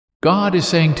God is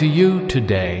saying to you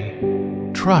today,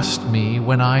 trust me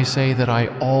when I say that I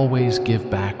always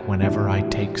give back whenever I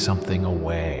take something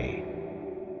away.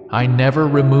 I never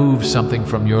remove something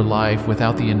from your life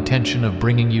without the intention of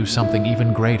bringing you something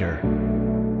even greater.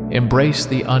 Embrace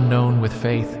the unknown with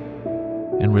faith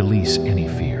and release any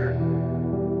fear.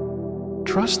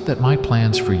 Trust that my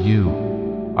plans for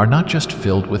you are not just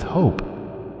filled with hope,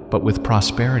 but with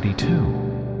prosperity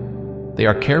too. They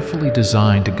are carefully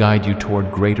designed to guide you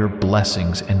toward greater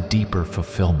blessings and deeper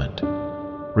fulfillment.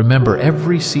 Remember,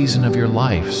 every season of your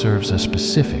life serves a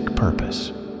specific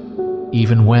purpose.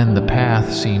 Even when the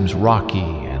path seems rocky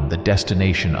and the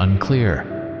destination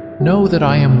unclear, know that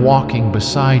I am walking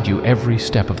beside you every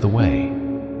step of the way.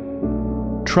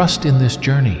 Trust in this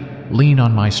journey, lean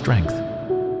on my strength,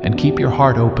 and keep your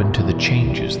heart open to the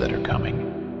changes that are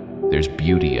coming. There's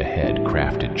beauty ahead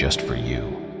crafted just for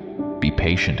you. Be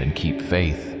patient and keep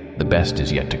faith. The best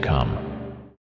is yet to come.